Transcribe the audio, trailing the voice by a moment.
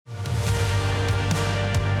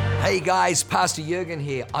Hey guys, Pastor Jurgen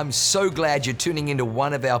here. I'm so glad you're tuning into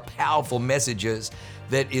one of our powerful messages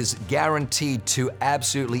that is guaranteed to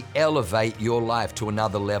absolutely elevate your life to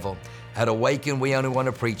another level. At Awaken, we only want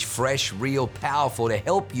to preach fresh, real, powerful to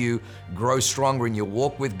help you grow stronger in your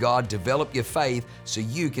walk with God, develop your faith so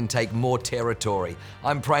you can take more territory.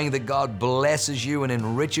 I'm praying that God blesses you and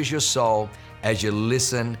enriches your soul as you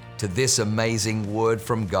listen to this amazing word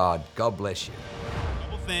from God. God bless you.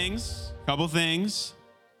 Couple things.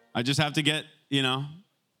 I just have to get, I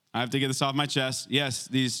have to get this off my chest. Yes,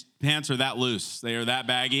 these pants are that loose. They are that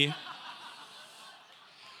baggy.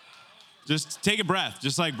 Just take a breath.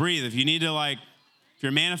 Just breathe. If you need to if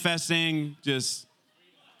you're manifesting, just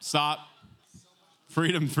stop.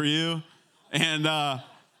 Freedom for you. And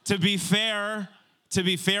to be fair,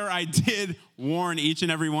 I did warn each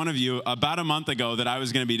and every one of you about a month ago that I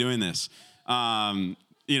was going to be doing this. Thank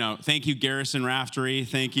you, Garrison Raftery.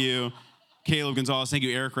 Thank you, Caleb Gonzalez. Thank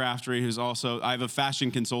you, Eric Raftery, who's also, I have a fashion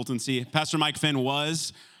consultancy. Pastor Mike Finn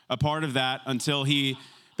was a part of that until he,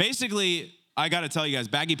 basically, I got to tell you guys,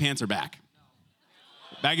 baggy pants are back.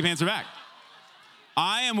 Baggy pants are back.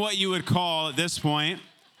 I am what you would call, at this point,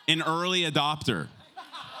 an early adopter.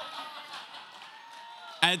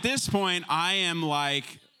 At this point,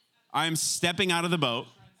 I'm stepping out of the boat,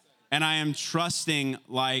 and I am trusting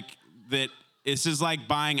that this is like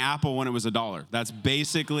buying Apple when it was $1. That's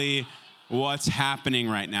basically what's happening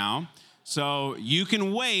right now. So you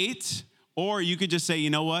can wait, or you could just say, you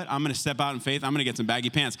know what? I'm going to step out in faith. I'm going to get some baggy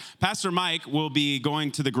pants. Pastor Mike will be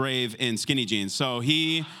going to the grave in skinny jeans, so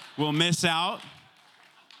he will miss out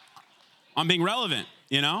on being relevant,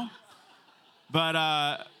 But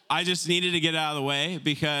I just needed to get it out of the way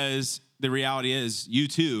because the reality is you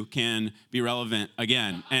too can be relevant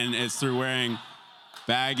again, and it's through wearing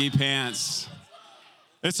baggy pants.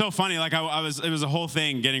 It's so funny. It was a whole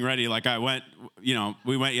thing getting ready.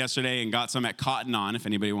 We went yesterday and got some at Cotton On, if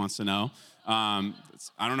anybody wants to know. I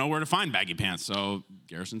don't know where to find baggy pants, so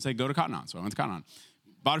Garrison said go to Cotton On. So I went to Cotton On,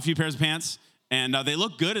 bought a few pairs of pants, and they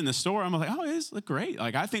look good in the store. I'm like, oh, these look great.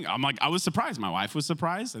 I was surprised. My wife was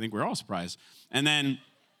surprised. I think we're all surprised. And then,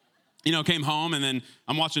 came home, and then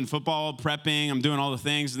I'm watching football, prepping. I'm doing all the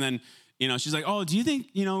things, and then, she's like, oh, do you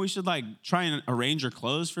think, we should try and arrange your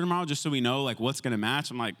clothes for tomorrow just so we know what's going to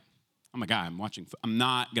match? I'm like, oh my God, I'm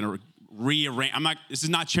not going to rearrange. This is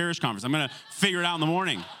not Cherish Conference. I'm going to figure it out in the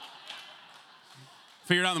morning.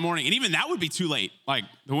 And even that would be too late.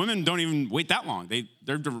 The women don't even wait that long.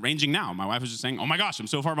 They're arranging now. My wife was just saying, oh my gosh, I'm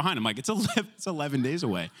so far behind. I'm like, it's 11 days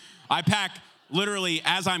away. I pack literally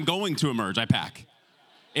as I'm going to emerge, I pack.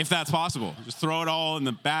 If that's possible. Just throw it all in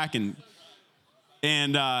the back and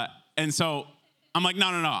so I'm like, no.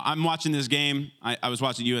 I'm watching this game. I was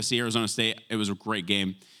watching USC, Arizona State. It was a great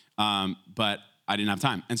game, but I didn't have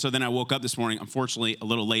time. And so then I woke up this morning, unfortunately, a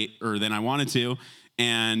little later than I wanted to,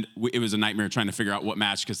 and it was a nightmare trying to figure out what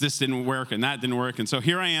match, because this didn't work and that didn't work. And so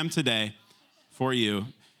here I am today for you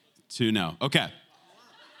to know. Okay,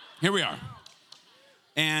 here we are.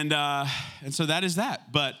 And so that is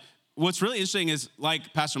that. But what's really interesting is,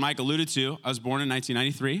 like Pastor Mike alluded to, I was born in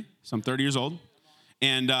 1993, so I'm 30 years old.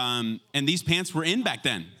 And these pants were in back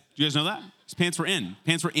then. Do you guys know that? These pants were in.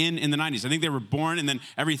 Pants were in the 90s. I think they were born, and then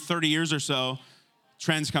every 30 years or so,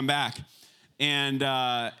 trends come back. And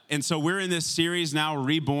so we're in this series now,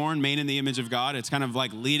 Reborn, Made in the Image of God. It's kind of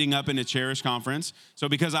leading up into Cherish Conference. So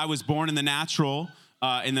because I was born in the natural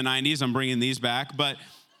in the 90s, I'm bringing these back. But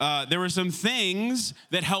there were some things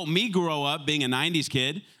that helped me grow up being a 90s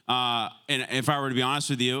kid. And if I were to be honest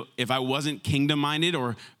with you, if I wasn't kingdom-minded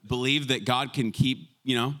or believed that God can keep,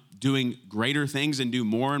 doing greater things and do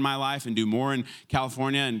more in my life and do more in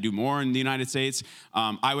California and do more in the United States,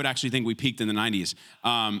 I would actually think we peaked in the 90s.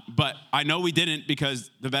 But I know we didn't, because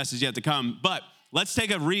the best is yet to come. But let's take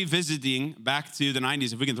a revisiting back to the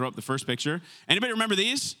 90s. If we can throw up the first picture. Anybody remember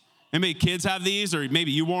these? Anybody kids have these, or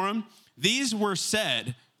maybe you wore them? These were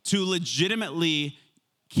said to legitimately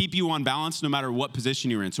keep you on balance no matter what position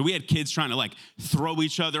you're in. So we had kids trying to throw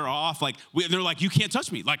each other off. They're like, you can't touch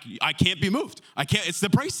me. I can't be moved. I can't, it's the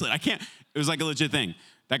bracelet. I can't. It was a legit thing.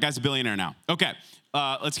 That guy's a billionaire now. Okay,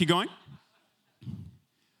 let's keep going.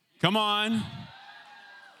 Come on.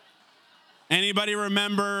 Anybody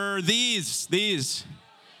remember these?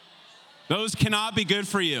 Those cannot be good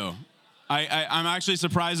for you. I'm actually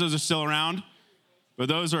surprised those are still around, but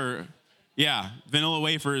those are, vanilla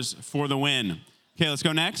wafers for the win. Okay, let's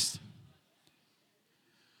go next.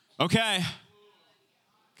 Okay.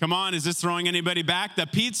 Come on, is this throwing anybody back? The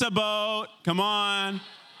pizza boat, come on.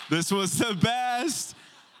 This was the best.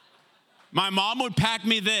 My mom would pack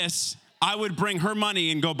me this. I would bring her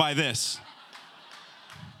money and go buy this.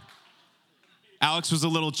 Alex was a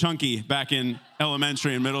little chunky back in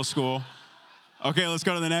elementary and middle school. Okay, let's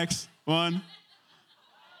go to the next one.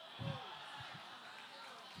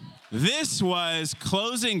 This was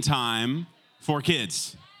closing time for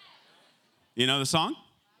kids. You know the song?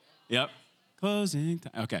 Yep. Closing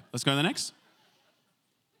time. Okay, let's go to the next.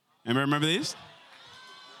 Anybody remember these?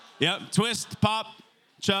 Yep. Twist, pop,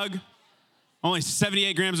 chug. Only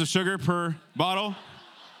 78 grams of sugar per bottle.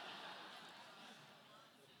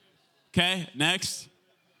 Okay, next.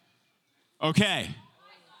 Okay.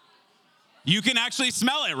 You can actually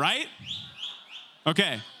smell it, right?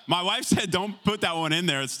 Okay. My wife said, don't put that one in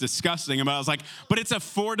there. It's disgusting. But I was like, but it's a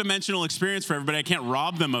 4-dimensional experience for everybody. I can't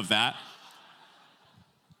rob them of that.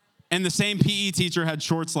 And the same PE teacher had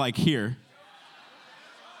shorts like here.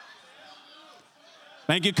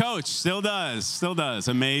 Thank you, coach. Still does.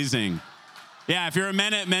 Amazing. Yeah, if you're a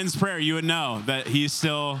men at men's prayer, you would know that he's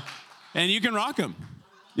still, and you can rock him.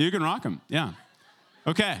 Yeah.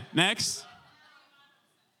 Okay, next.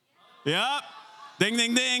 Yep. Ding,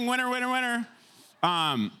 ding, ding. Winner.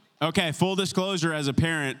 Okay, full disclosure as a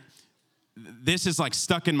parent, this is like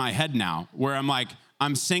stuck in my head now where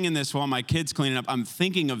I'm singing this while my kid's cleaning up. I'm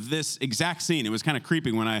thinking of this exact scene. It was kind of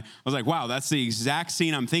creepy when I was like, wow, that's the exact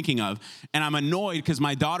scene I'm thinking of. And I'm annoyed because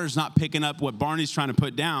my daughter's not picking up what Barney's trying to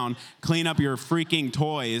put down. Clean up your freaking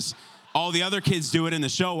toys. All the other kids do it in the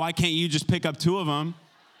show. Why can't you just pick up 2 of them?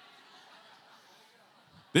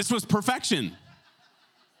 This was perfection. I'm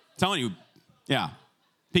telling you, yeah.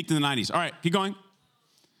 Peaked in the 90s. All right, keep going.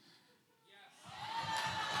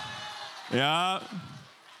 Yep.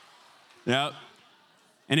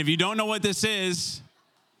 And if you don't know what this is,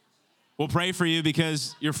 we'll pray for you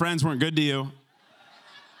because your friends weren't good to you.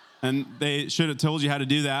 And they should have told you how to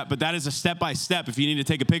do that. But that is a step-by-step. If you need to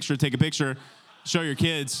take a picture, show your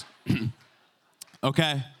kids.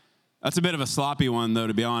 Okay. That's a bit of a sloppy one, though,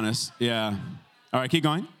 to be honest. Yeah. All right, keep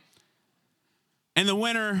going. And the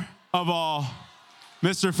winner of all,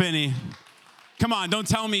 Mr. Finney. Come on, don't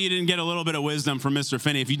tell me you didn't get a little bit of wisdom from Mr.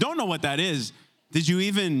 Finney. If you don't know what that is, did you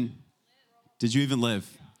even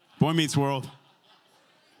live? Boy Meets World.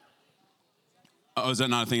 Oh, is that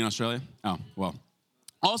not a thing in Australia? Oh, well.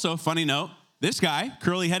 Also, funny note, this guy,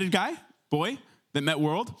 curly-headed guy, boy, that met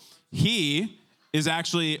World, he is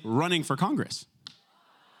actually running for Congress.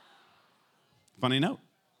 Funny note.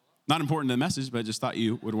 Not important to the message, but I just thought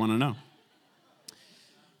you would want to know.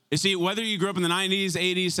 You see, whether you grew up in the 90s,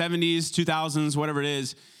 80s, 70s, 2000s, whatever it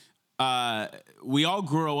is, we all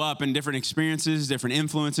grow up in different experiences, different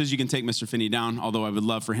influences. You can take Mr. Finney down, although I would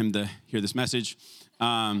love for him to hear this message. He's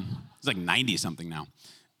like 90-something now.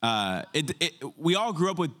 We all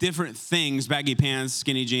grew up with different things, baggy pants,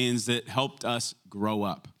 skinny jeans, that helped us grow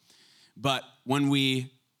up. But when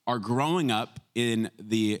we are growing up in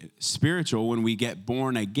the spiritual, when we get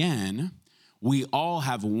born again, we all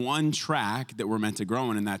have one track that we're meant to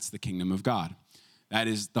grow in, and that's the kingdom of God. That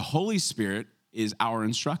is, the Holy Spirit is our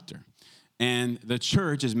instructor. And the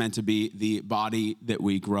church is meant to be the body that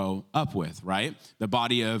we grow up with, right? The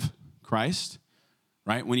body of Christ,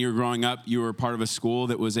 right? When you were growing up, you were part of a school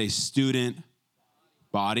that was a student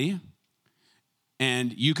body,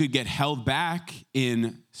 and you could get held back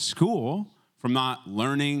in school from not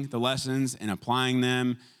learning the lessons and applying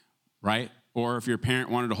them, right? Or if your parent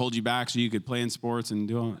wanted to hold you back so you could play in sports and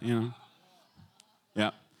do all,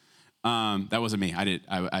 Yeah. That wasn't me. I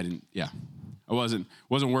didn't, yeah. It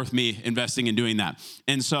wasn't worth me investing in doing that.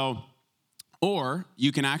 And so, or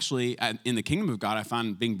you can actually, in the kingdom of God, I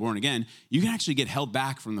found being born again, you can actually get held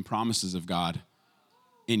back from the promises of God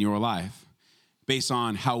in your life based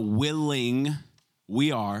on how willing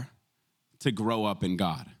we are to grow up in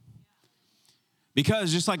God.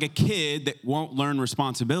 Because just like a kid that won't learn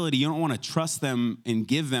responsibility, you don't want to trust them and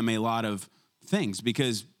give them a lot of things,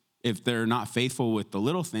 because if they're not faithful with the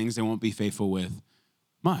little things, they won't be faithful with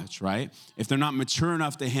much, right? If they're not mature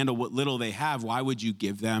enough to handle what little they have, why would you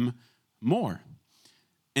give them more?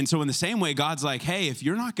 And so in the same way, God's like, hey, if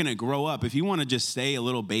you're not going to grow up, if you want to just stay a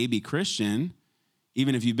little baby Christian,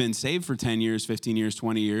 even if you've been saved for 10 years, 15 years,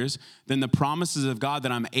 20 years, then the promises of God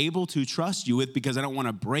that I'm able to trust you with, because I don't want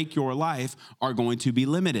to break your life, are going to be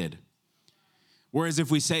limited. Whereas if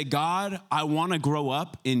we say, God, I want to grow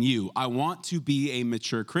up in you, I want to be a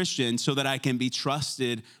mature Christian so that I can be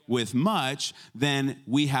trusted with much, then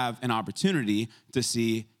we have an opportunity to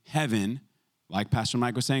see heaven, like Pastor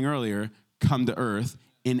Mike was saying earlier, come to earth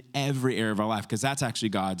in every area of our life, because that's actually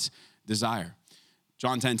God's desire.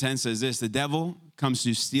 John 10:10 says this: the devil comes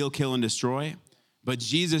to steal, kill, and destroy. But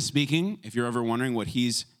Jesus speaking, if you're ever wondering what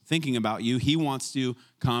he's thinking about you, he wants to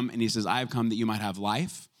come and he says, I have come that you might have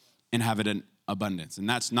life and have it in abundance. And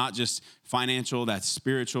that's not just financial, that's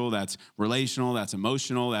spiritual, that's relational, that's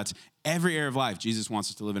emotional, that's every area of life. Jesus wants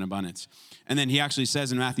us to live in abundance. And then he actually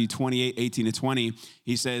says in Matthew 28:18-20,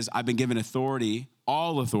 he says, I've been given authority,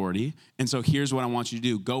 all authority. And so here's what I want you to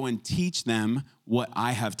do. Go and teach them what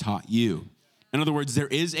I have taught you. In other words, there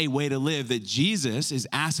is a way to live that Jesus is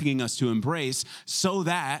asking us to embrace so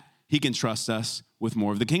that he can trust us with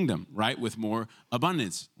more of the kingdom, right? With more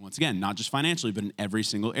abundance. Once again, not just financially, but in every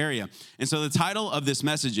single area. And so the title of this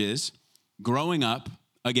message is Growing Up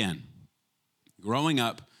Again. Growing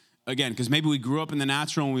up again, because maybe we grew up in the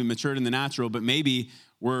natural and we matured in the natural, but maybe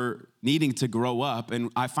we're needing to grow up.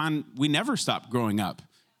 And I find we never stop growing up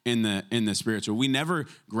in the spiritual. We never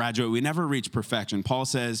graduate. We never reach perfection. Paul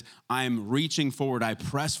says, I'm reaching forward. I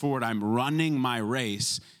press forward. I'm running my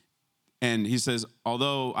race. And he says,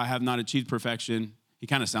 although I have not achieved perfection, he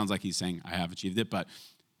kind of sounds like he's saying I have achieved it, but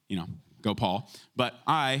go Paul. But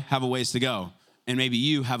I have a ways to go. And maybe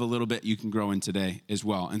you have a little bit you can grow in today as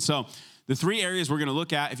well. And so the three areas we're going to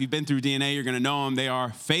look at, if you've been through DNA, you're going to know them. They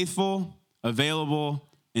are faithful, available,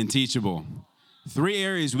 and teachable. Three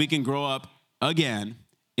areas we can grow up again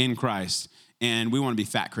in Christ. And we want to be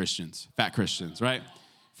fat Christians, right?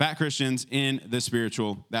 Fat Christians in the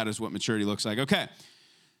spiritual. That is what maturity looks like. Okay.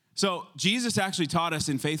 So Jesus actually taught us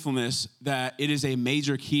in faithfulness that it is a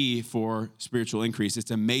major key for spiritual increase.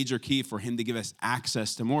 It's a major key for him to give us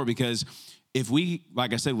access to more, because if we,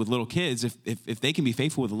 like I said, with little kids, if they can be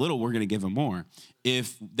faithful with a little, we're going to give them more.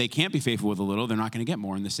 If they can't be faithful with a little, they're not going to get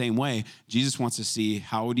more. In the same way, Jesus wants to see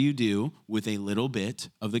how do you do with a little bit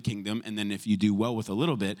of the kingdom, and then if you do well with a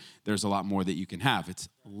little bit, there's a lot more that you can have. It's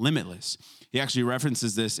limitless. He actually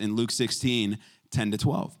references this in Luke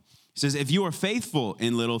 16:10-12. He says, if you are faithful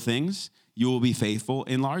in little things, you will be faithful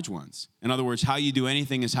in large ones. In other words, how you do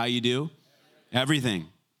anything is how you do everything.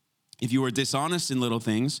 If you are dishonest in little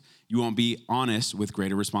things, you won't be honest with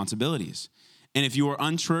greater responsibilities. And if you are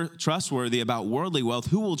untrustworthy about worldly wealth,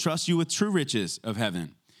 who will trust you with true riches of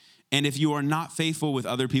heaven? And if you are not faithful with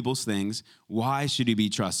other people's things, why should you be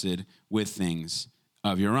trusted with things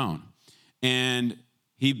of your own? And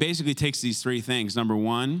he basically takes these three things. Number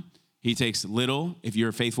one, he takes little, if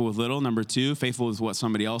you're faithful with little. Number two, faithful with what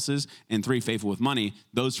somebody else is. And three, faithful with money.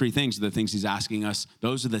 Those three things are the things he's asking us.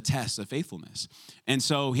 Those are the tests of faithfulness. And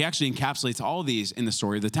so he actually encapsulates all these in the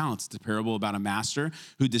story of the talents. It's a parable about a master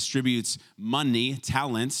who distributes money,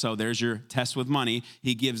 talents. So there's your test with money.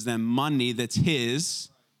 He gives them money that's his.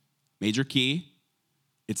 Major key.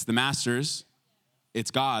 It's the master's. It's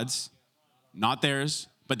God's, not theirs,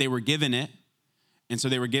 but they were given it. And so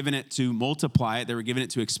they were given it to multiply it. They were given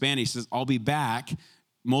it to expand. He says, I'll be back.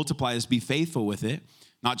 Multiply this, be faithful with it,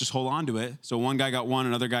 not just hold on to it. So one guy got one,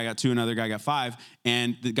 another guy got two, another guy got five.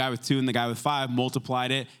 And the guy with two and the guy with five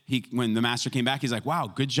multiplied it. When the master came back, he's like, wow,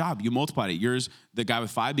 good job. You multiplied it. The guy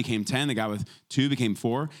with five became 10. The guy with two became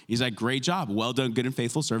 4. He's like, great job. Well done, good and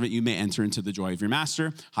faithful servant. You may enter into the joy of your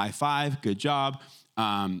master. High five, good job.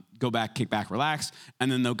 Go back, kick back, relax. And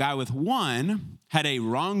then the guy with 1 had a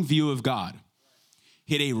wrong view of God.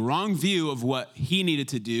 He had a wrong view of what he needed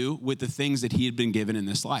to do with the things that he had been given in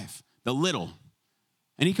this life, the little.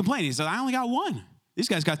 And he complained. He said, I only got 1. These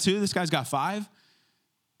guys got 2. This guy's got 5.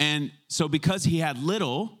 And so because he had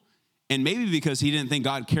little, and maybe because he didn't think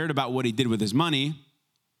God cared about what he did with his money,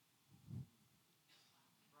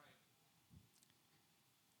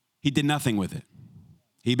 he did nothing with it.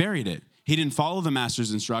 He buried it. He didn't follow the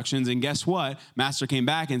master's instructions. And guess what? Master came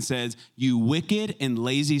back and said, you wicked and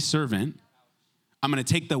lazy servant, I'm going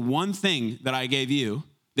to take the one thing that I gave you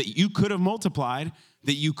that you could have multiplied,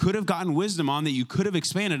 that you could have gotten wisdom on, that you could have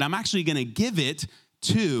expanded. I'm actually going to give it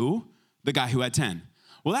to the guy who had 10.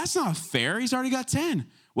 Well, that's not fair. He's already got 10.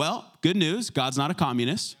 Well, good news. God's not a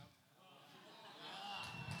communist.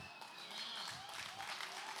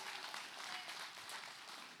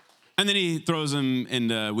 And then he throws him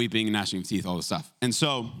into weeping and gnashing of teeth, all this stuff. And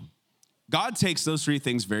so God takes those three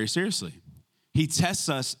things very seriously. He tests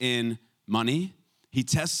us in money. He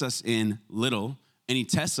tests us in little, and he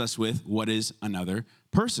tests us with what is another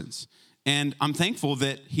person's. And I'm thankful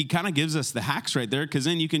that he kind of gives us the hacks right there, because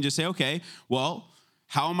then you can just say, okay, well,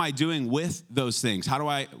 how am I doing with those things? How do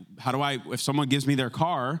I, if someone gives me their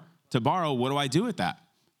car to borrow, what do I do with that?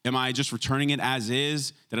 Am I just returning it as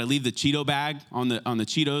is? Did I leave the Cheeto bag on the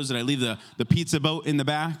Cheetos? Did I leave the pizza boat in the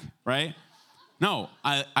back, right? No,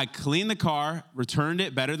 I cleaned the car, returned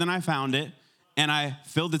it better than I found it, and I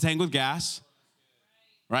filled the tank with gas.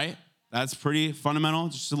 Right? That's pretty fundamental.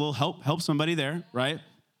 Just a little help somebody there, right?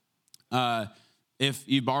 If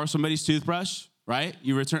you borrow somebody's toothbrush, right?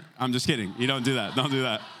 You return. I'm just kidding. You don't do that. Don't do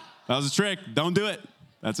that. That was a trick. Don't do it.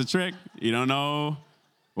 That's a trick. You don't know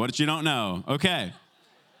What you don't know? Okay.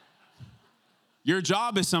 Your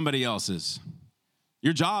job is somebody else's.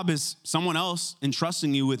 Your job is someone else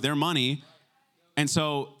entrusting you with their money. And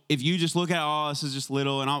so if you just look at, oh, this is just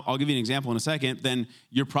little, and I'll give you an example in a second, then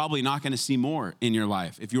you're probably not going to see more in your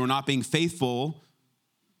life. If you are not being faithful,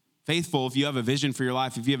 if you have a vision for your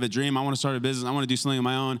life, if you have a dream, I want to start a business, I want to do something on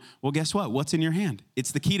my own, well, guess what? What's in your hand?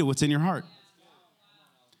 It's the key to what's in your heart.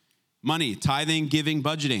 Money, tithing, giving,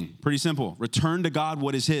 budgeting. Pretty simple. Return to God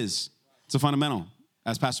what is his. It's a fundamental.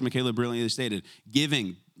 As Pastor Michaela brilliantly stated,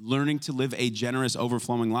 giving, learning to live a generous,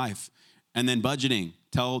 overflowing life. And then budgeting,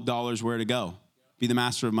 tell dollars where to go. Be the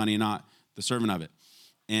master of money, not the servant of it.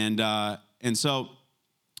 And so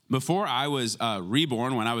before I was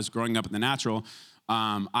reborn, when I was growing up in the natural,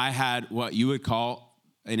 I had what you would call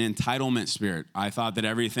an entitlement spirit. I thought that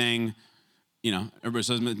everything, everybody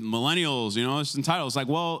says millennials, it's entitled. It's like,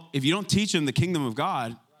 well, if you don't teach them the kingdom of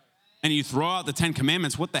God and you throw out the 10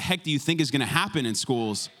 commandments, what the heck do you think is going to happen in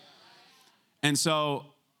schools? And so,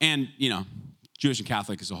 Jewish and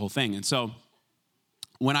Catholic is a whole thing. And so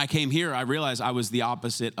when I came here, I realized I was the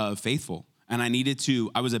opposite of faithful. And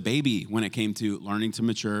I was a baby when it came to learning to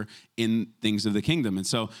mature in things of the kingdom. And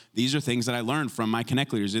so these are things that I learned from my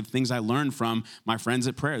connect leaders. These are things I learned from my friends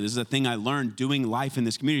at prayer. This is a thing I learned doing life in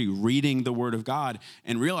this community, reading the word of God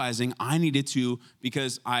and realizing I needed to,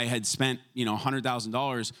 because I had spent,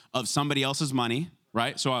 $100,000 of somebody else's money,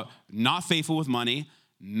 right? So not faithful with money,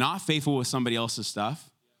 not faithful with somebody else's stuff.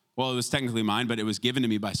 Well, it was technically mine, but it was given to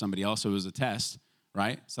me by somebody else. So it was a test,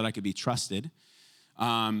 right? So that I could be trusted.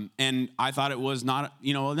 And I thought it was not,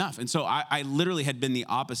 enough. And so I literally had been the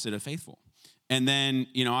opposite of faithful. And then,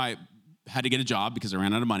 I had to get a job because I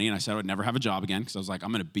ran out of money, and I said I would never have a job again because I was like,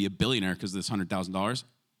 I'm going to be a billionaire because of this $100,000.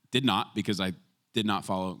 Did not, because I did not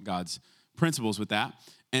follow God's principles with that.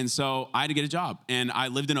 And so I had to get a job. And I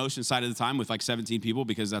lived in Oceanside at the time with like 17 people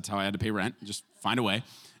because that's how I had to pay rent, just find a way.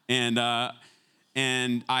 And I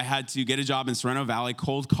had to get a job in Sorrento Valley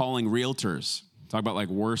cold calling realtors. Talk about like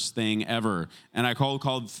worst thing ever. And I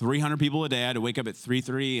called 300 people a day. I had to wake up at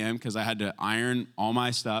 3:30 a.m. because I had to iron all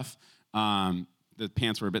my stuff. The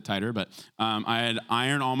pants were a bit tighter, but I had to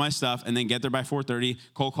iron all my stuff and then get there by 4:30,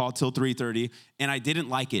 cold call till 3:30. And I didn't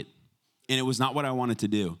like it. And it was not what I wanted to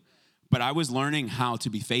do. But I was learning how to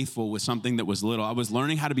be faithful with something that was little. I was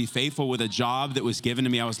learning how to be faithful with a job that was given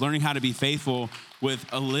to me. I was learning how to be faithful with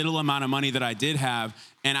a little amount of money that I did have.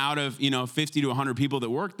 And out of, 50 to 100 people that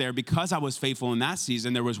worked there, because I was faithful in that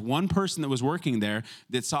season, there was one person that was working there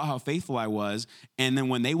that saw how faithful I was. And then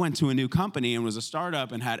when they went to a new company and was a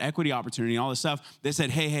startup and had equity opportunity and all this stuff, they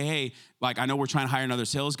said, hey, like, I know we're trying to hire another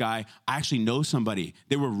sales guy. I actually know somebody.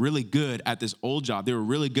 They were really good at this old job. They were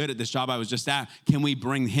really good at this job I was just at. Can we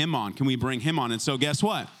bring him on? And so guess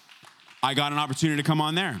what? I got an opportunity to come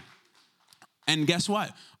on there. And guess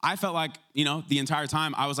what? I felt like, the entire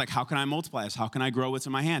time I was like, how can I multiply this? How can I grow what's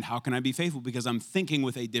in my hand? How can I be faithful? Because I'm thinking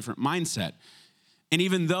with a different mindset. And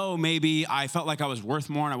even though maybe I felt like I was worth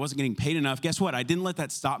more and I wasn't getting paid enough, guess what? I didn't let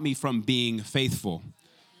that stop me from being faithful.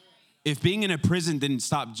 If being in a prison didn't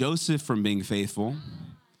stop Joseph from being faithful,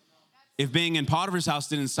 if being in Potiphar's house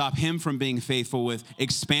didn't stop him from being faithful with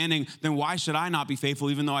expanding, then why should I not be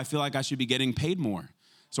faithful even though I feel like I should be getting paid more?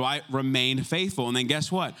 So I remained faithful. And then guess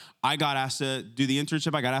what? I got asked to do the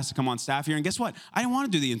internship. I got asked to come on staff here. And guess what? I didn't want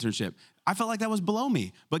to do the internship. I felt like that was below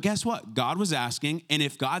me. But guess what? God was asking. And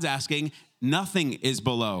if God's asking, nothing is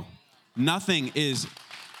below. Nothing is.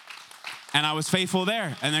 And I was faithful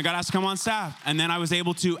there. And then God asked to come on staff. And then I was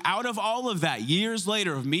able to, out of all of that, years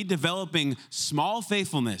later of me developing small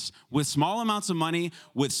faithfulness with small amounts of money,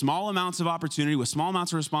 with small amounts of opportunity, with small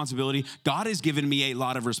amounts of responsibility, God has given me a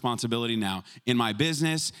lot of responsibility now in my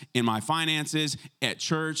business, in my finances, at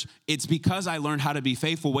church. It's because I learned how to be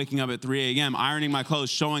faithful, waking up at 3 a.m., ironing my clothes,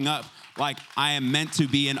 showing up like I am meant to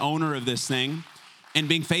be an owner of this thing, and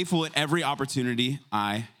being faithful at every opportunity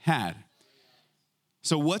I had.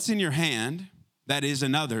 So what's in your hand that is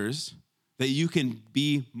another's that you can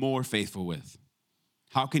be more faithful with?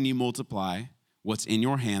 How can you multiply what's in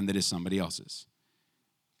your hand that is somebody else's?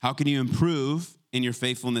 How can you improve in your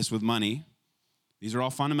faithfulness with money? These are all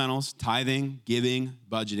fundamentals: tithing, giving,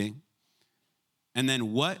 budgeting. And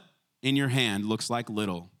then what in your hand looks like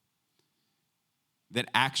little that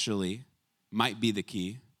actually might be the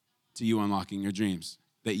key to you unlocking your dreams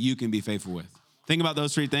that you can be faithful with? Think about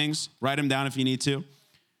those 3 things. Write them down if you need to.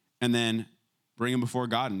 And then bring them before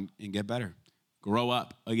God and get better. Grow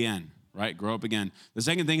up again, right? Grow up again. The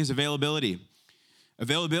second thing is availability.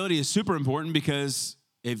 Availability is super important because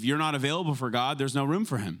if you're not available for God, there's no room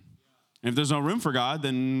for him. And if there's no room for God,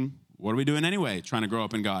 then what are we doing anyway, trying to grow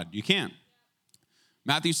up in God? You can't.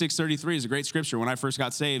 Matthew 6:33 is a great scripture. When I first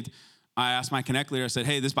got saved, I asked my Connect leader, I said,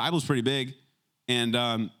 hey, this Bible's pretty big, and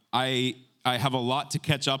I have a lot to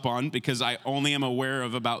catch up on because I only am aware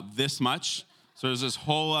of about this much. So there's this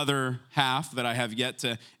whole other half that I have yet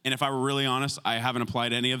to, and if I were really honest, I haven't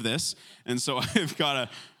applied any of this. And so I've got to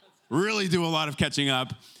really do a lot of catching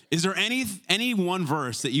up. Is there any one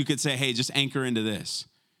verse that you could say, hey, just anchor into this?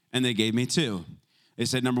 And they gave me two. They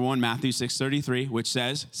said, number one, Matthew 6:33, which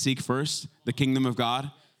says, seek first the kingdom of God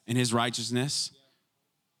and his righteousness,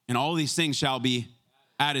 and all these things shall be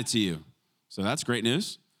added to you. So that's great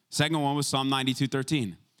news. Second one was Psalm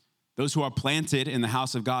 92:13. Those who are planted in the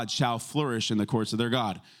house of God shall flourish in the courts of their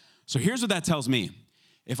God. So here's what that tells me.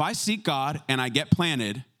 If I seek God and I get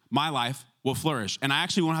planted, my life will flourish. And I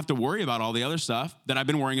actually won't have to worry about all the other stuff that I've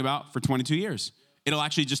been worrying about for 22 years. It'll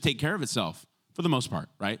actually just take care of itself for the most part,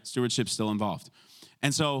 right? Stewardship's still involved.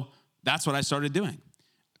 And so that's what I started doing.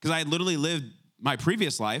 Because I had literally lived my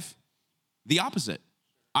previous life the opposite.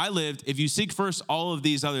 I lived, if you seek first all of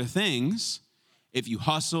these other things, if you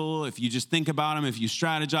hustle, if you just think about them, if you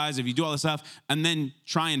strategize, if you do all this stuff, and then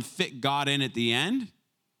try and fit God in at the end,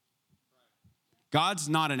 God's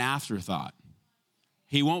not an afterthought.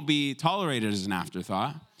 He won't be tolerated as an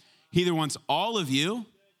afterthought. He either wants all of you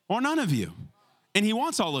or none of you. And he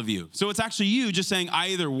wants all of you. So it's actually you just saying, I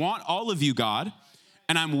either want all of you, God,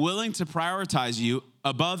 and I'm willing to prioritize you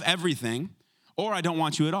above everything, or I don't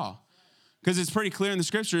want you at all. Because it's pretty clear in the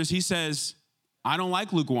scriptures, he says, I don't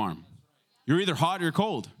like lukewarm. You're either hot or you're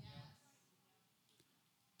cold.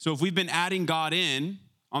 So if we've been adding God in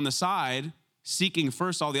on the side, seeking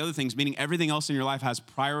first all the other things, meaning everything else in your life has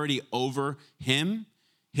priority over him,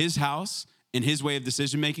 his house, and his way of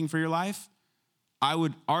decision-making for your life, I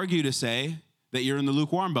would argue to say that you're in the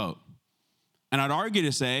lukewarm boat. And I'd argue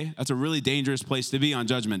to say that's a really dangerous place to be on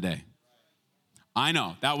Judgment Day. I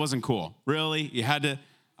know, that wasn't cool. Really? You had to?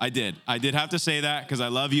 I did have to say that because I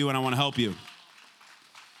love you and I want to help you.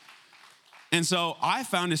 And so I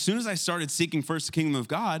found as soon as I started seeking first the kingdom of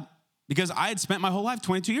God, because I had spent my whole life,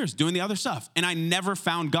 22 years, doing the other stuff, and I never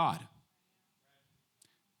found God.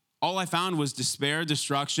 All I found was despair,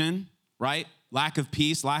 destruction, right? Lack of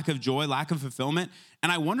peace, lack of joy, lack of fulfillment.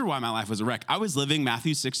 And I wonder why my life was a wreck. I was living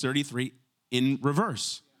Matthew 6:33 in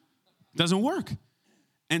reverse. It doesn't work.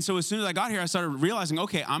 And so as soon as I got here, I started realizing,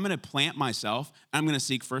 okay, I'm going to plant myself, and I'm going to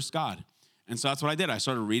seek first God. And so that's what I did. I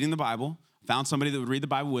started reading the Bible, found somebody that would read the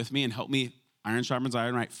Bible with me and help me, iron sharpens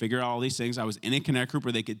iron, right? Figure out all these things. I was in a Connect group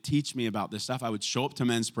where they could teach me about this stuff. I would show up to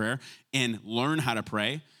men's prayer and learn how to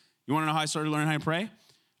pray. You want to know how I started learning how to pray?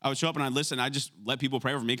 I would show up and I'd listen. I'd just let people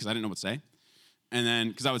pray over me because I didn't know what to say. And then,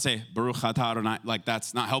 because I would say, Baruch atah Adonai, like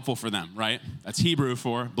that's not helpful for them, right? That's Hebrew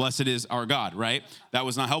for blessed is our God, right? That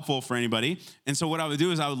was not helpful for anybody. And so what I would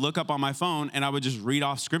do is I would look up on my phone and I would just read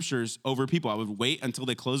off scriptures over people. I would wait until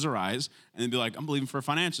they close their eyes and then be like, I'm believing for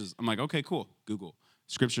finances. I'm like, okay, cool. Google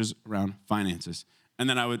scriptures around finances. And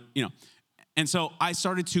then I would, and so I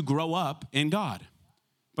started to grow up in God.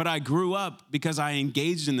 But I grew up because I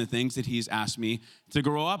engaged in the things that he's asked me to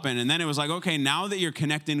grow up in. And then it was like, okay, now that you're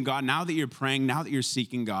connecting to God, now that you're praying, now that you're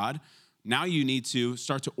seeking God, now you need to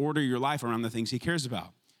start to order your life around the things he cares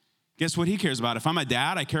about. Guess what he cares about? If I'm a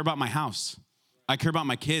dad, I care about my house. I care about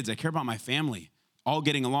my kids. I care about my family, all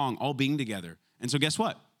getting along, all being together. And so guess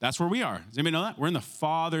what? That's where we are. Does anybody know that? We're in the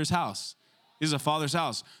Father's house. This is a Father's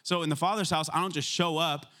house. So in the Father's house, I don't just show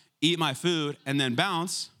up, eat my food, and then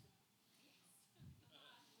bounce.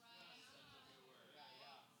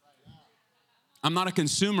 I'm not a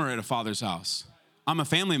consumer at a Father's house. I'm a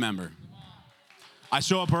family member. I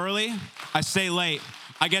show up early. I stay late.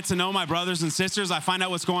 I get to know my brothers and sisters. I find out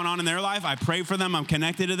what's going on in their life. I pray for them. I'm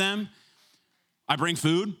connected to them. I bring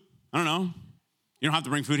food. I don't know. You don't have to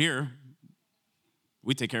bring food here.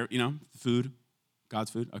 We take care of, food. God's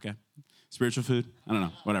food. Okay. Spiritual food. I don't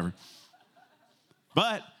know. Whatever.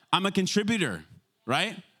 But I'm a contributor,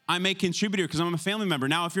 right? I'm a contributor because I'm a family member.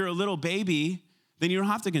 Now, if you're a little baby, then you don't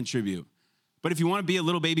have to contribute. But if you want to be a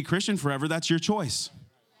little baby Christian forever, that's your choice.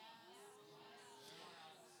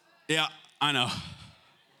 Yeah, I know.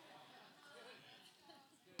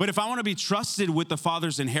 But if I want to be trusted with the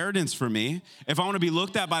Father's inheritance for me, if I want to be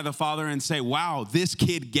looked at by the Father and say, wow, this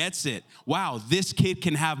kid gets it. Wow, this kid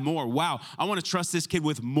can have more. Wow, I want to trust this kid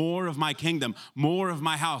with more of my kingdom, more of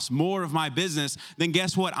my house, more of my business, then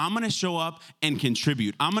guess what? I'm going to show up and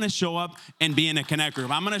contribute. I'm going to show up and be in a Connect group.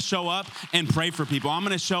 I'm going to show up and pray for people. I'm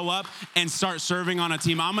going to show up and start serving on a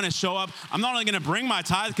team. I'm going to show up. I'm not only going to bring my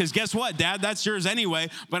tithe because guess what, Dad? That's yours anyway.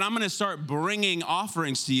 But I'm going to start bringing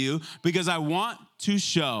offerings to you because I want to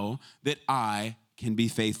show that I can be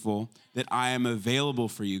faithful, that I am available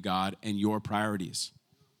for you, God, and your priorities.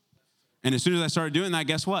 And as soon as I started doing that,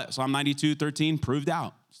 guess what? Psalm 92:13 proved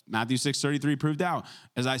out. Matthew 6:33 proved out.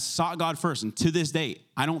 As I sought God first, and to this day,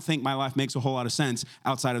 I don't think my life makes a whole lot of sense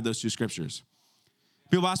outside of those two scriptures.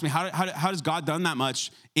 People ask me, how does God done that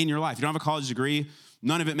much in your life? You don't have a college degree.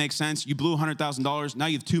 None of it makes sense. You blew $100,000. Now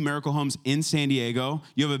you have 2 miracle homes in San Diego.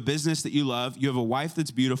 You have a business that you love. You have a wife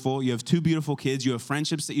that's beautiful. You have 2 beautiful kids. You have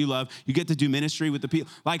friendships that you love. You get to do ministry with the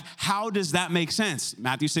people. Like, how does that make sense?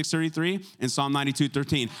 Matthew 6:33 and Psalm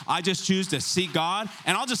 92:13. I just choose to seek God,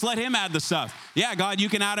 and I'll just let him add the stuff. Yeah, God, you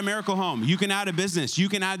can add a miracle home. You can add a business. You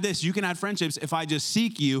can add this. You can add friendships if I just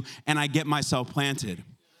seek you and I get myself planted.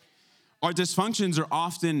 Our dysfunctions are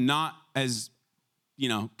often not as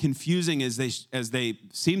confusing as they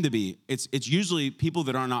seem to be. It's usually people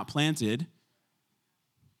that are not planted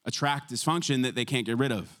attract dysfunction that they can't get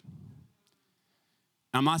rid of.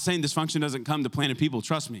 I'm not saying dysfunction doesn't come to planted people.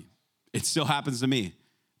 Trust me, it still happens to me.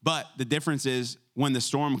 But the difference is when the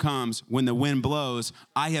storm comes, when the wind blows,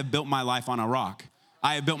 I have built my life on a rock.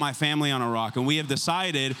 I have built my family on a rock, and we have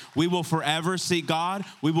decided we will forever seek God.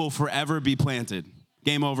 We will forever be planted.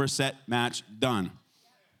 Game over, set, match, done.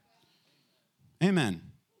 Amen.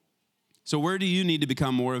 So where do you need to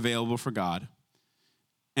become more available for God?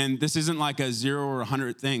 And this isn't like a 0 or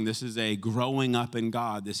 100 thing. This is a growing up in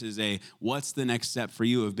God. This is a what's the next step for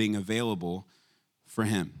you of being available for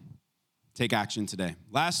him. Take action today.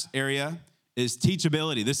 Last area is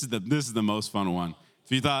teachability. This is the most fun one.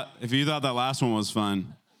 If you thought that last one was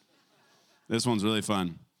fun, this one's really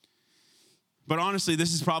fun. But honestly,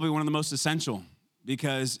 this is probably one of the most essential.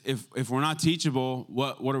 Because if we're not teachable,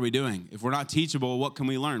 what are we doing? If we're not teachable, what can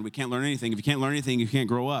we learn? We can't learn anything. If you can't learn anything, you can't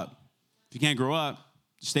grow up. If you can't grow up,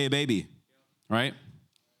 just stay a baby, right?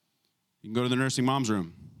 You can go to the nursing mom's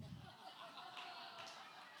room.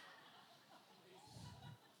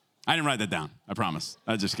 I didn't write that down, I promise.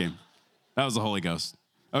 That just came. That was the Holy Ghost.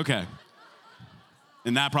 Okay.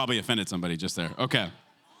 And that probably offended somebody just there. Okay.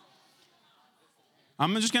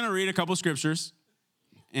 I'm just going to read a couple scriptures,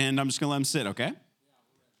 and I'm just going to let them sit, okay?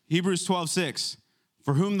 Hebrews 12:6.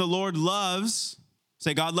 For whom the Lord loves,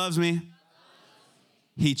 say, God loves me.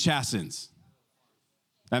 He chastens.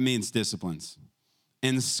 That means disciplines.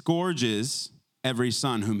 And scourges every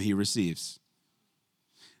son whom he receives.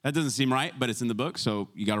 That doesn't seem right, but it's in the book, so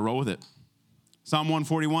you got to roll with it. Psalm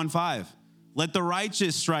 141:5. Let the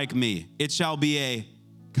righteous strike me. It shall be a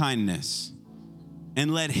kindness.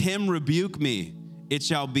 And let him rebuke me. It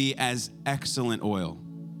shall be as excellent oil.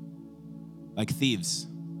 Like thieves.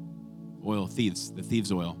 Oil, thieves. The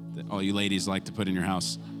thieves' oil that all you ladies like to put in your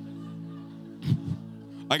house.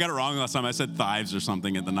 I got it wrong last time. I said thieves or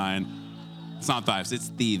something at the 9. It's not thieves, it's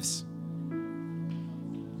thieves.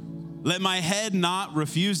 Let my head not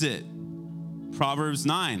refuse it. Proverbs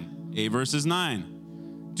 9, 8 verses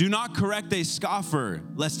 9. Do not correct a scoffer,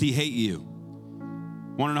 lest he hate you.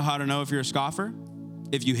 Want to know how to know if you're a scoffer?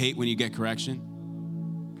 If you hate when you get correction.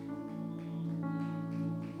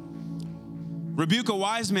 Rebuke a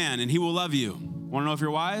wise man, and he will love you. Want to know if you're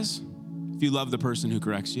wise? If you love the person who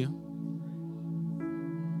corrects you.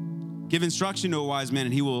 Give instruction to a wise man,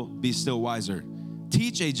 and he will be still wiser.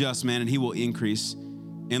 Teach a just man, and he will increase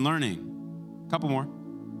in learning. Couple more.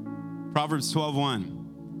 Proverbs 12:1.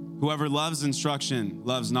 Whoever loves instruction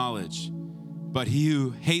loves knowledge, but he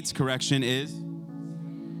who hates correction is...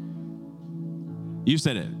 You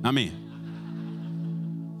said it, not me.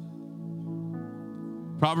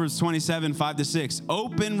 Proverbs 27, 5-6.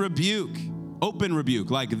 Open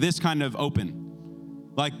rebuke, like this kind of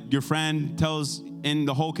open. Like your friend tells in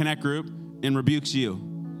the whole Connect group and rebukes you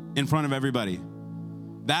in front of everybody.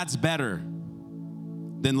 That's better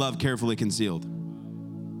than love carefully concealed.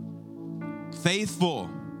 Faithful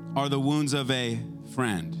are the wounds of a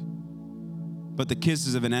friend, but the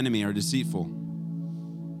kisses of an enemy are deceitful.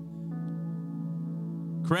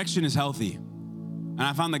 Correction is healthy. And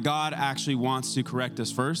I found that God actually wants to correct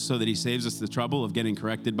us first so that he saves us the trouble of getting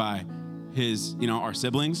corrected by his, our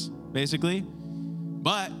siblings, basically.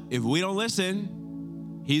 But if we don't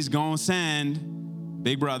listen, he's going to send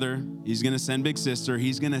big brother. He's going to send big sister.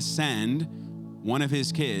 He's going to send one of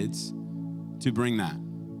his kids to bring that.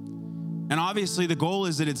 And obviously the goal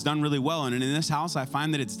is that it's done really well. And in this house, I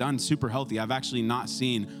find that it's done super healthy. I've actually not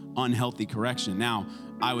seen unhealthy correction. Now,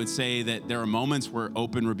 I would say that there are moments where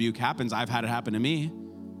open rebuke happens. I've had it happen to me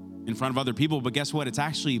in front of other people, but guess what? It's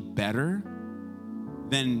actually better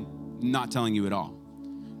than not telling you at all.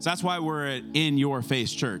 So that's why we're at In Your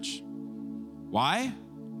Face Church. Why?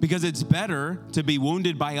 Because it's better to be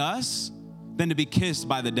wounded by us than to be kissed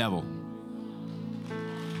by the devil.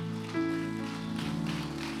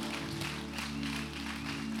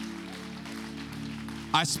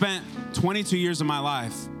 I spent 22 years of my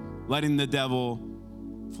life letting the devil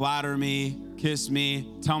flatter me, kiss me,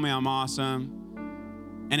 tell me I'm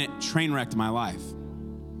awesome. And it train wrecked my life.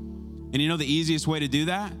 And you know the easiest way to do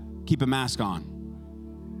that? Keep a mask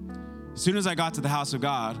on. As soon as I got to the house of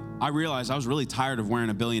God, I realized I was really tired of wearing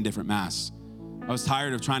a billion different masks. I was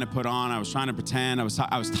tired of trying to put on, I was trying to pretend, I was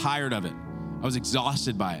tired of it. I was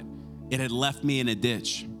exhausted by it. It had left me in a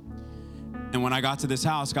ditch. And when I got to this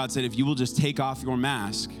house, God said, if you will just take off your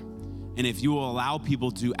mask, and if you will allow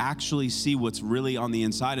people to actually see what's really on the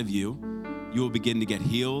inside of you, you will begin to get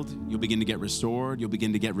healed. You'll begin to get restored. You'll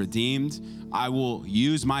begin to get redeemed. I will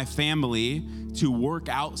use my family to work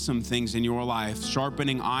out some things in your life,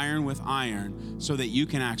 sharpening iron with iron so that you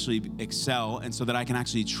can actually excel and so that I can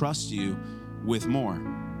actually trust you with more.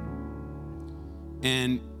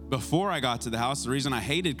 And before I got to the house, the reason I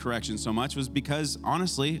hated correction so much was because,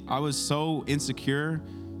 honestly, I was so insecure.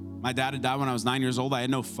 My dad had died when I was 9 years old. I had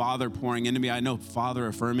no father pouring into me. I had no father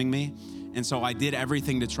affirming me. And so I did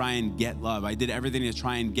everything to try and get love. I did everything to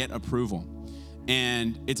try and get approval.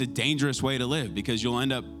 And it's a dangerous way to live because you'll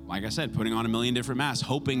end up, like I said, putting on a million different masks,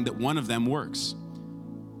 hoping that one of them works.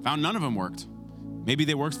 Found none of them worked. Maybe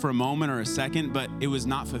they worked for a moment or a second, but it was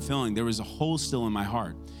not fulfilling. There was a hole still in my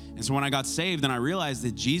heart. And so when I got saved and I realized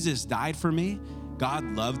that Jesus died for me, God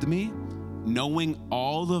loved me, knowing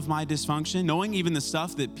all of my dysfunction, knowing even the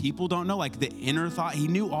stuff that people don't know, like the inner thought, he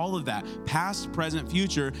knew all of that, past, present,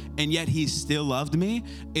 future, and yet he still loved me.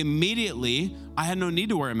 Immediately, I had no need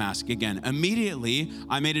to wear a mask again. Immediately,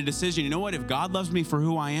 I made a decision. You know what? If God loves me for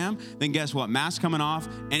who I am, then guess what? Mask coming off.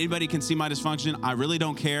 Anybody can see my dysfunction. I really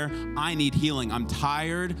don't care. I need healing. I'm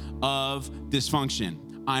tired of dysfunction.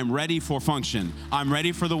 I'm ready for function. I'm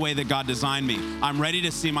ready for the way that God designed me. I'm ready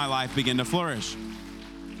to see my life begin to flourish.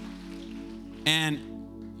 And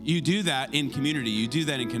you do that in community. You do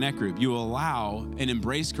that in Connect Group. You allow and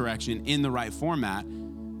embrace correction in the right format,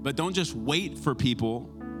 but don't just wait for people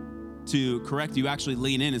to correct you. Actually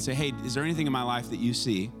lean in and say, hey, is there anything in my life that you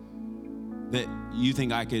see that you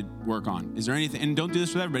think I could work on? Is there anything? And don't do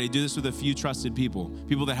this with everybody. Do this with a few trusted people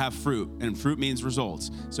that have fruit, and fruit means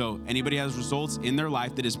results. So anybody has results in their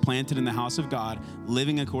life that is planted in the house of God,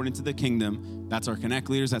 living according to the kingdom. That's our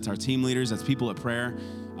Connect leaders. That's our team leaders. That's people at prayer.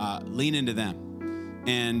 Lean into them.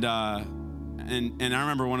 And I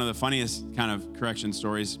remember one of the funniest kind of correction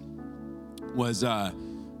stories was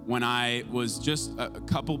when I was just a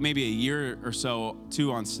couple, maybe a year or so,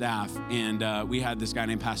 two on staff, and we had this guy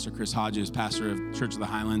named Pastor Chris Hodges, pastor of Church of the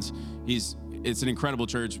Highlands. It's an incredible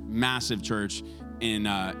church, massive church in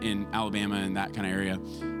Alabama and that kind of area.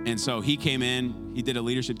 And so he came in, he did a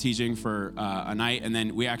leadership teaching for a night, and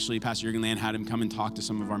then we actually, Pastor Jurgen Land had him come and talk to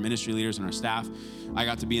some of our ministry leaders and our staff. I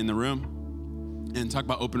got to be in the room and talk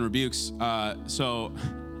about open rebukes. So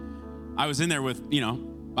I was in there with,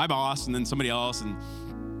 my boss and then somebody else,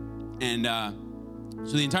 and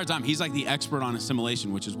so the entire time, he's like the expert on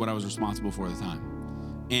assimilation, which is what I was responsible for at the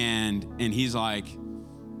time. And he's like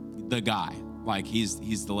the guy. Like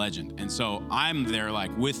he's the legend. And so I'm there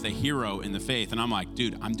like with the hero in the faith. And I'm like,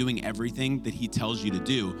 dude, I'm doing everything that he tells you to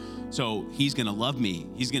do. So he's going to love me.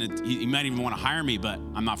 He might even want to hire me, but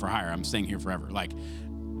I'm not for hire. I'm staying here forever. Like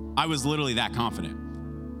I was literally that confident.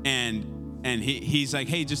 And he's like,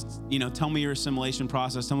 hey, just, tell me your assimilation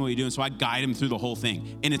process. Tell me what you're doing. So I guide him through the whole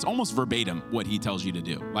thing. And it's almost verbatim what he tells you to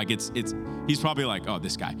do. Like he's probably like, oh,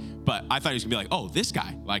 this guy. But I thought he was gonna be like, oh, this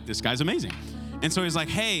guy. Like this guy's amazing. And so he's like,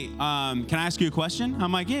 hey, can I ask you a question?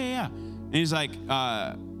 I'm like, yeah. And he's like,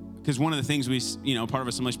 because one of the things part of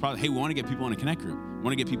assimilation process, hey, we want to get people in a Connect group. We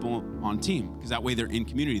want to get people on team because that way they're in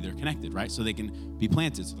community, they're connected, right? So they can be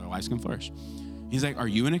planted so their lives can flourish. He's like, are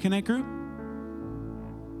you in a Connect group?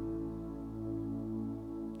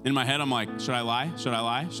 In my head, I'm like, should I lie? Should I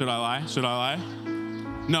lie? Should I lie? Should I lie?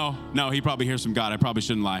 No, he probably hears from God. I probably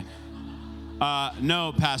shouldn't lie.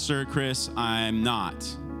 No, Pastor Chris, I'm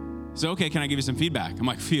not. So, okay, can I give you some feedback? I'm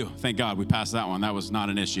like, phew, thank God we passed that one. That was not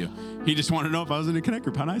an issue. He just wanted to know if I was in a Connect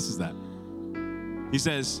group. How nice is that? He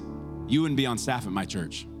says, you wouldn't be on staff at my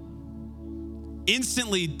church.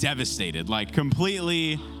 Instantly devastated, like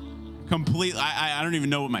completely, I don't even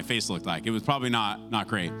know what my face looked like. It was probably not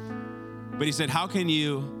great. But he said, how can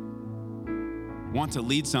you want to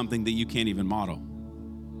lead something that you can't even model?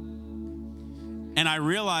 And I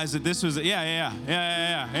realized that this was, yeah,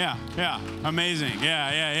 amazing,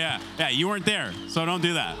 yeah, you weren't there, so don't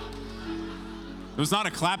do that. It was not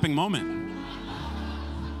a clapping moment.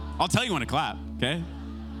 I'll tell you when to clap, okay?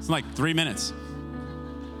 It's like 3 minutes.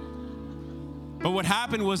 But what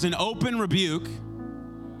happened was an open rebuke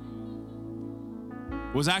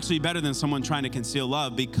was actually better than someone trying to conceal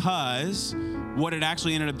love, because what it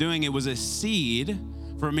actually ended up doing, it was a seed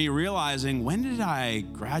for me realizing, when did I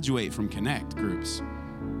graduate from Connect groups?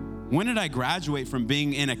 When did I graduate from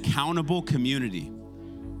being in accountable community?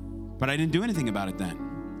 But I didn't do anything about it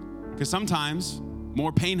then. Because sometimes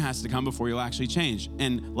more pain has to come before you'll actually change.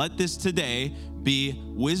 And let this today be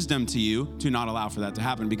wisdom to you to not allow for that to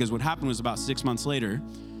happen. Because what happened was about 6 months later,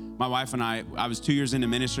 my wife and I was 2 years into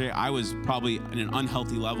ministry. I was probably at an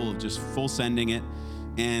unhealthy level of just full sending it.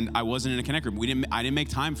 And I wasn't in a Connect group. I didn't make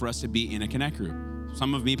time for us to be in a Connect group.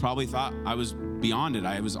 Some of me probably thought I was beyond it.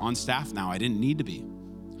 I was on staff now. I didn't need to be.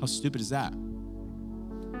 How stupid is that?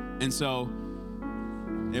 And so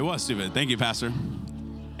it was stupid. Thank you, Pastor.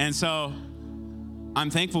 And so I'm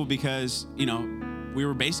thankful because, we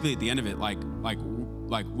were basically at the end of it, like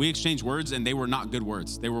we exchanged words and they were not good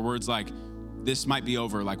words. They were words like, this might be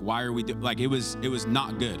over. Like, why are we it was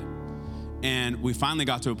not good. And we finally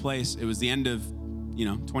got to a place, it was the end of,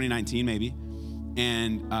 2019 maybe.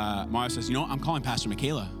 And my wife says, I'm calling Pastor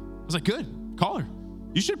Michaela. I was like, good, call her.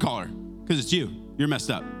 You should call her because it's you. You're messed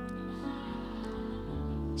up.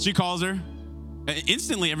 She calls her.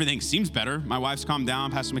 Instantly, everything seems better. My wife's calmed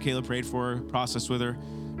down. Pastor Michaela prayed for her, processed with her.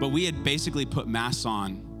 But we had basically put masks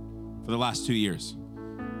on for the last 2 years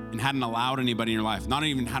and hadn't allowed anybody in your life, not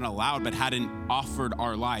even hadn't allowed, but hadn't offered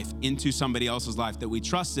our life into somebody else's life that we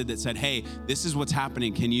trusted that said, hey, this is what's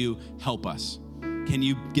happening. Can you help us? Can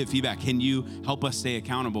you give feedback? Can you help us stay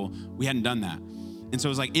accountable? We hadn't done that. And so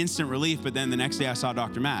it was like instant relief. But then the next day I saw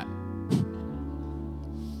Dr. Matt.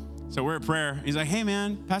 So we're at prayer. He's like, hey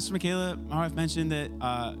man, Pastor Michaela, my wife mentioned that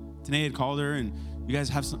Tanae had called her and you guys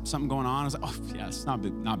have something going on. I was like, oh yeah, it's not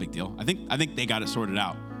a big deal. I think they got it sorted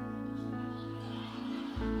out.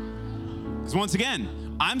 Because once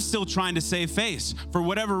again, I'm still trying to save face. For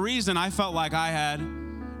whatever reason, I felt like I had.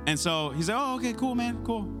 And so he's like, oh, okay, cool, man,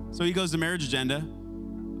 cool. So he goes to marriage agenda.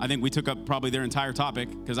 I think we took up probably their entire topic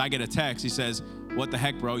because I get a text. He says, what the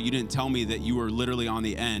heck, bro? You didn't tell me that you were literally on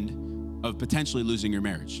the end of potentially losing your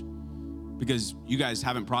marriage because you guys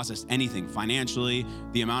haven't processed anything financially,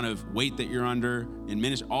 the amount of weight that you're under in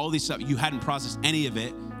ministry, all these stuff. You hadn't processed any of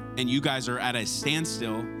it and you guys are at a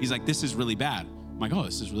standstill. He's like, this is really bad. I'm like, oh,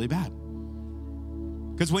 this is really bad.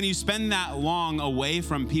 Because when you spend that long away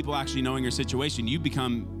from people actually knowing your situation, you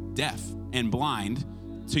become deaf and blind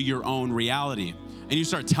to your own reality. And you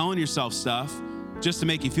start telling yourself stuff just to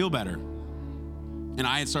make you feel better. And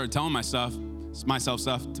I had started telling myself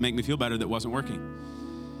stuff to make me feel better that wasn't working.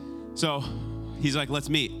 So he's like, let's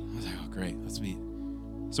meet. I was like, oh, great, let's meet.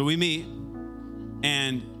 So we meet,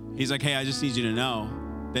 and he's like, hey, I just need you to know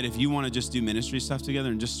that if you want to just do ministry stuff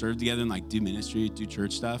together and just serve together and like do ministry, do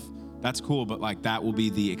church stuff, that's cool, but like that will be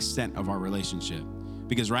the extent of our relationship.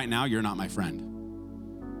 Because right now, you're not my friend.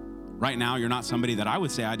 Right now, you're not somebody that I would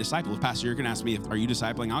say I disciple. If Pastor Jurgen asked me, are you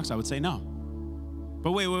discipling Alex? I would say no.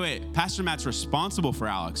 But wait. Pastor Matt's responsible for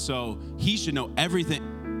Alex, so he should know everything.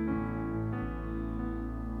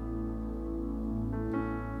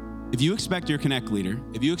 If you expect your Connect leader,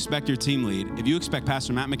 if you expect your team lead, if you expect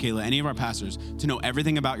Pastor Matt, Michaela, any of our pastors to know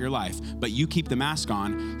everything about your life, but you keep the mask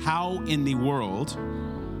on, how in the world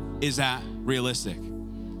is that realistic?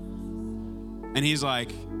 And he's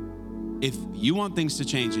like, if you want things to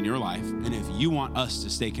change in your life, and if you want us to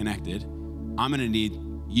stay connected, I'm gonna need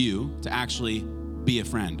you to actually be a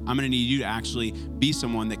friend. I'm gonna need you to actually be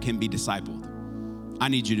someone that can be discipled. I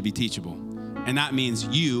need you to be teachable. And that means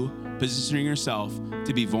you positioning yourself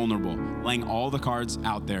to be vulnerable, laying all the cards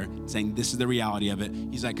out there, saying this is the reality of it.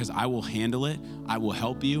 He's like, because I will handle it, I will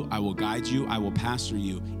help you, I will guide you, I will pastor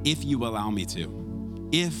you if you allow me to,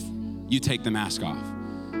 if you take the mask off.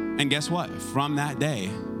 And guess what? From that day,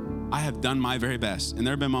 I have done my very best, and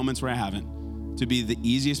there have been moments where I haven't, to be the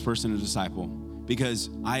easiest person to disciple because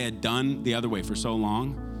I had done the other way for so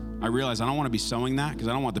long. I realized I don't want to be sowing that because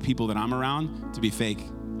I don't want the people that I'm around to be fake.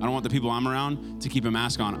 I don't want the people I'm around to keep a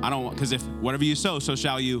mask on. I don't want, because if whatever you sow, so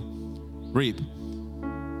shall you reap.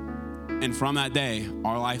 And from that day,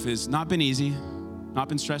 our life has not been easy, not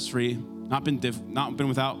been stress-free, not been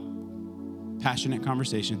without passionate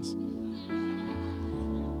conversations.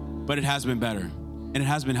 But it has been better, and it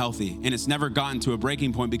has been healthy, and it's never gotten to a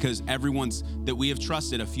breaking point because that we have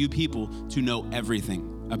trusted a few people to know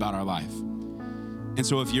everything about our life. And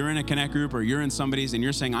so if you're in a Connect group or you're in somebody's and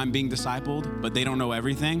you're saying, I'm being discipled, but they don't know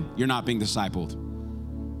everything, you're not being discipled.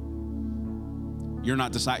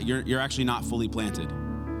 You're actually not fully planted.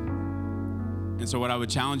 And so what I would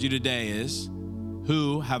challenge you today is,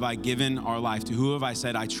 who have I given our life to? Who have I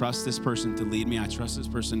said, I trust this person to lead me, I trust this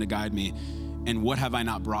person to guide me, and what have I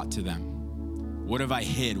not brought to them? What have I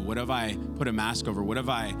hid? What have I put a mask over? What have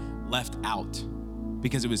I left out?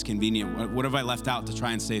 because it was convenient? What have I left out to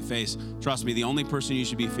try and save face? Trust me, the only person you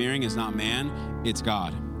should be fearing is not man, it's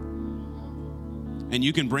God. And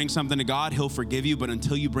you can bring something to God, he'll forgive you, but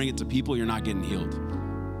until you bring it to people, you're not getting healed.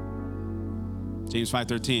 James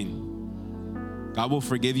 5:13. God will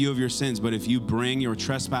forgive you of your sins, but if you bring your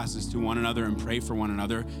trespasses to one another and pray for one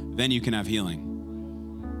another, then you can have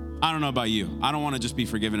healing. I don't know about you. I don't want to just be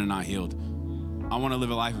forgiven and not healed. I want to live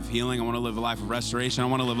a life of healing. I want to live a life of restoration. I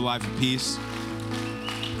want to live a life of peace.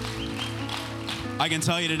 I can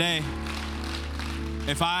tell you today,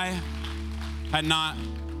 if I had not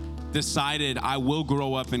decided I will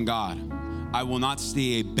grow up in God, I will not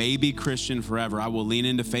stay a baby Christian forever. I will lean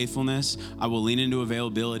into faithfulness, I will lean into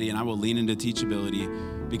availability, and I will lean into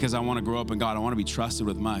teachability because I want to grow up in God. I want to be trusted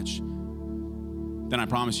with much. Then I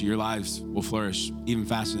promise you, your lives will flourish even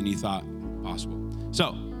faster than you thought possible.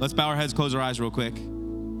 So let's bow our heads, close our eyes real quick.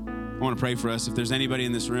 I want to pray for us. If there's anybody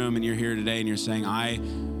in this room and you're here today and you're saying, I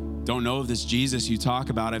don't know of this Jesus you talk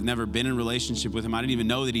about. I've never been in relationship with him. I didn't even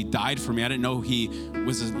know that he died for me. I didn't know he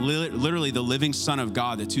was literally the living Son of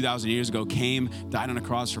God that 2,000 years ago came, died on a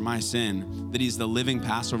cross for my sin, that he's the living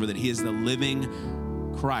Passover, that he is the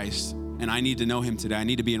living Christ. And I need to know him today. I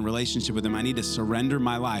need to be in relationship with him. I need to surrender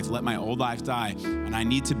my life, let my old life die, and I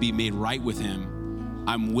need to be made right with him.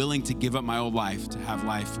 I'm willing to give up my old life to have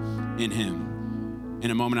life in him. In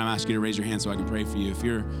a moment, I'm asking you to raise your hand so I can pray for you. If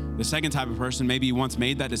you're the second type of person, maybe you once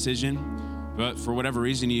made that decision, but for whatever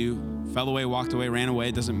reason, you fell away, walked away, ran away.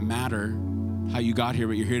 It doesn't matter how you got here,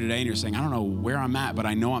 but you're here today and you're saying, I don't know where I'm at, but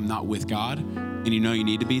I know I'm not with God, and you know you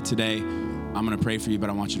need to be. Today, I'm gonna pray for you, but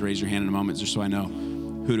I want you to raise your hand in a moment just so I know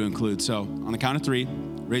who to include. So on the count of 3,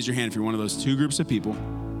 raise your hand if you're one of those 2 groups of people.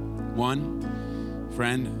 1,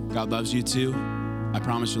 friend, God loves you. 2, I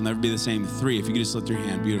promise you'll never be the same. 3, if you could just lift your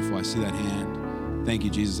hand. Beautiful, I see that hand. Thank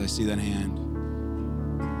you, Jesus, I see that hand.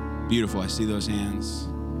 Beautiful, I see those hands.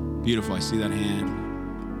 Beautiful, I see that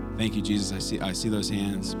hand. Thank you, Jesus, I see those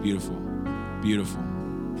hands. Beautiful, beautiful.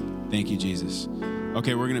 Thank you, Jesus.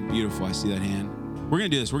 Okay, beautiful, I see that hand. We're gonna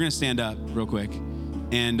do this, we're gonna stand up real quick.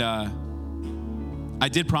 And I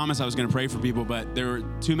did promise I was gonna pray for people, but there were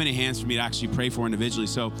too many hands for me to actually pray for individually.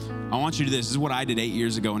 So I want you to do this. This is what I did 8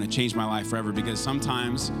 years ago, and it changed my life forever, because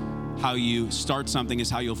sometimes how you start something is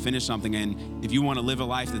how you'll finish something. And if you want to live a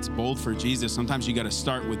life that's bold for Jesus, sometimes you got to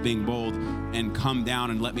start with being bold and come down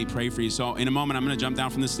and let me pray for you. So in a moment, I'm going to jump down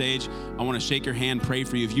from the stage. I want to shake your hand, pray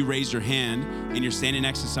for you. If you raise your hand and you're standing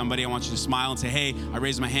next to somebody, I want you to smile and say, hey, I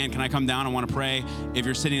raised my hand. Can I come down? I want to pray. If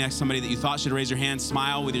you're sitting next to somebody that you thought should raise your hand,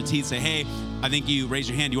 smile with your teeth. Say, hey, I think you raised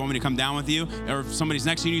your hand. Do you want me to come down with you? Or if somebody's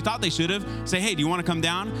next to you and you thought they should have, say, hey, do you want to come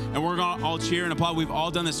down? And we're going to all cheer and applaud. We've all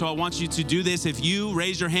done this. So I want you to do this. If you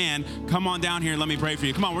raise your hand, come on down here and let me pray for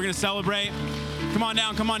you. Come on, we're going to celebrate. Come on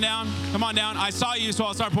down, come on down, come on down. I saw you, so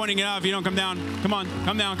I'll start pointing it out if you don't come down. Come on,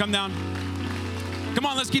 come down, come down. Come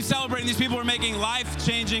on, let's keep celebrating. These people are making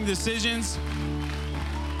life-changing decisions.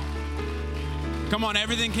 Come on,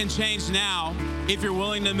 everything can change now if you're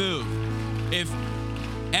willing to move. If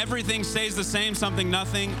everything stays the same,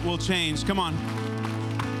 nothing will change. Come on.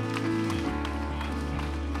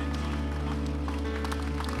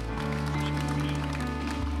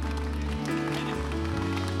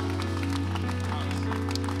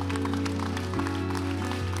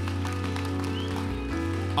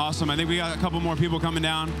 Awesome. I think we got a couple more people coming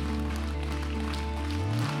down.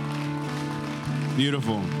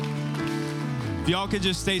 Beautiful. If y'all could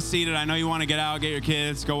just stay seated. I know you want to get out, get your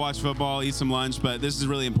kids, go watch football, eat some lunch, but this is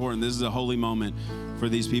really important. This is a holy moment for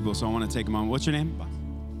these people, so I want to take a moment. What's your name?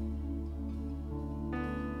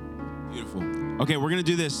 Beautiful. Okay, we're going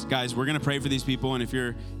to do this, guys. We're going to pray for these people, and if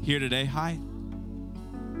you're here today, hi.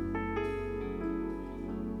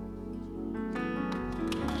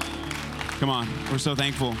 Come on, we're so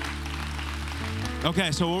thankful. Okay,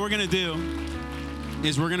 so what we're gonna do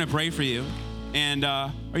is we're gonna pray for you. And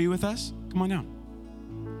are you with us? Come on down.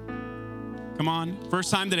 Come on, first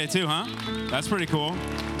time today too, huh? That's pretty cool.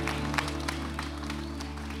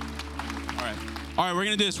 All right, we're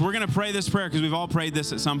gonna do this. We're gonna pray this prayer because we've all prayed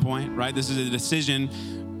this at some point, right? This is a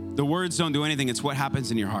decision. The words don't do anything, it's what happens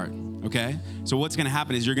in your heart. Okay? So what's gonna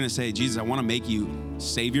happen is you're gonna say, Jesus, I wanna make you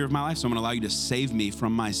Savior of my life, so I'm gonna allow you to save me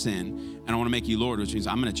from my sin, and I wanna make you Lord, which means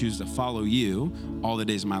I'm gonna choose to follow you all the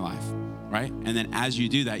days of my life, right? And then as you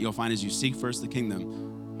do that, you'll find as you seek first the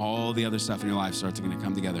kingdom, all the other stuff in your life starts gonna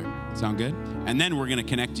come together. Sound good? And then we're gonna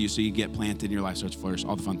connect you so you get planted and your life starts to flourish,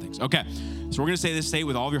 all the fun things. Okay, so we're gonna say this, say it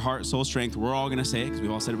with all of your heart, soul, strength. We're all gonna say it, because we've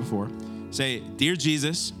all said it before. Say, Dear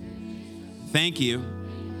Jesus, thank you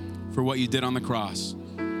for what you did on the cross.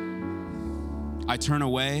 I turn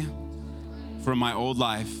away from my old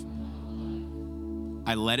life.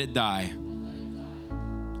 I let it die,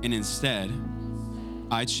 And instead,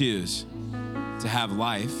 I choose to have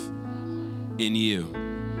life in you.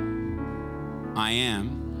 I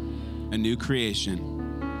am a new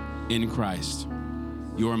creation in Christ.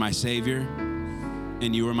 You are my Savior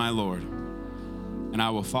and you are my Lord. And I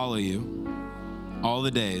will follow you all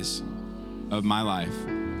the days of my life.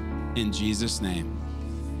 In Jesus' name,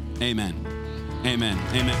 amen. Amen.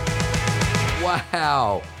 Amen.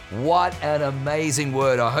 Wow, what an amazing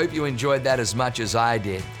word. I hope you enjoyed that as much as I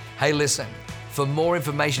did. Hey, listen, for more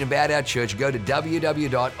information about our church, go to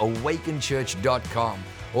www.awakenchurch.com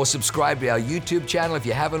or subscribe to our YouTube channel if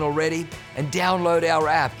you haven't already, and download our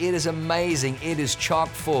app. It is amazing. It is chock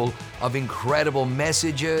full of incredible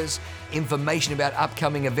messages, information about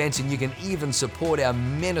upcoming events, and you can even support our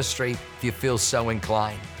ministry if you feel so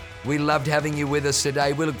inclined. We loved having you with us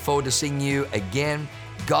today. We look forward to seeing you again.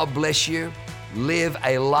 God bless you. Live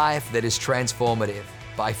a life that is transformative.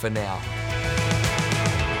 Bye for now.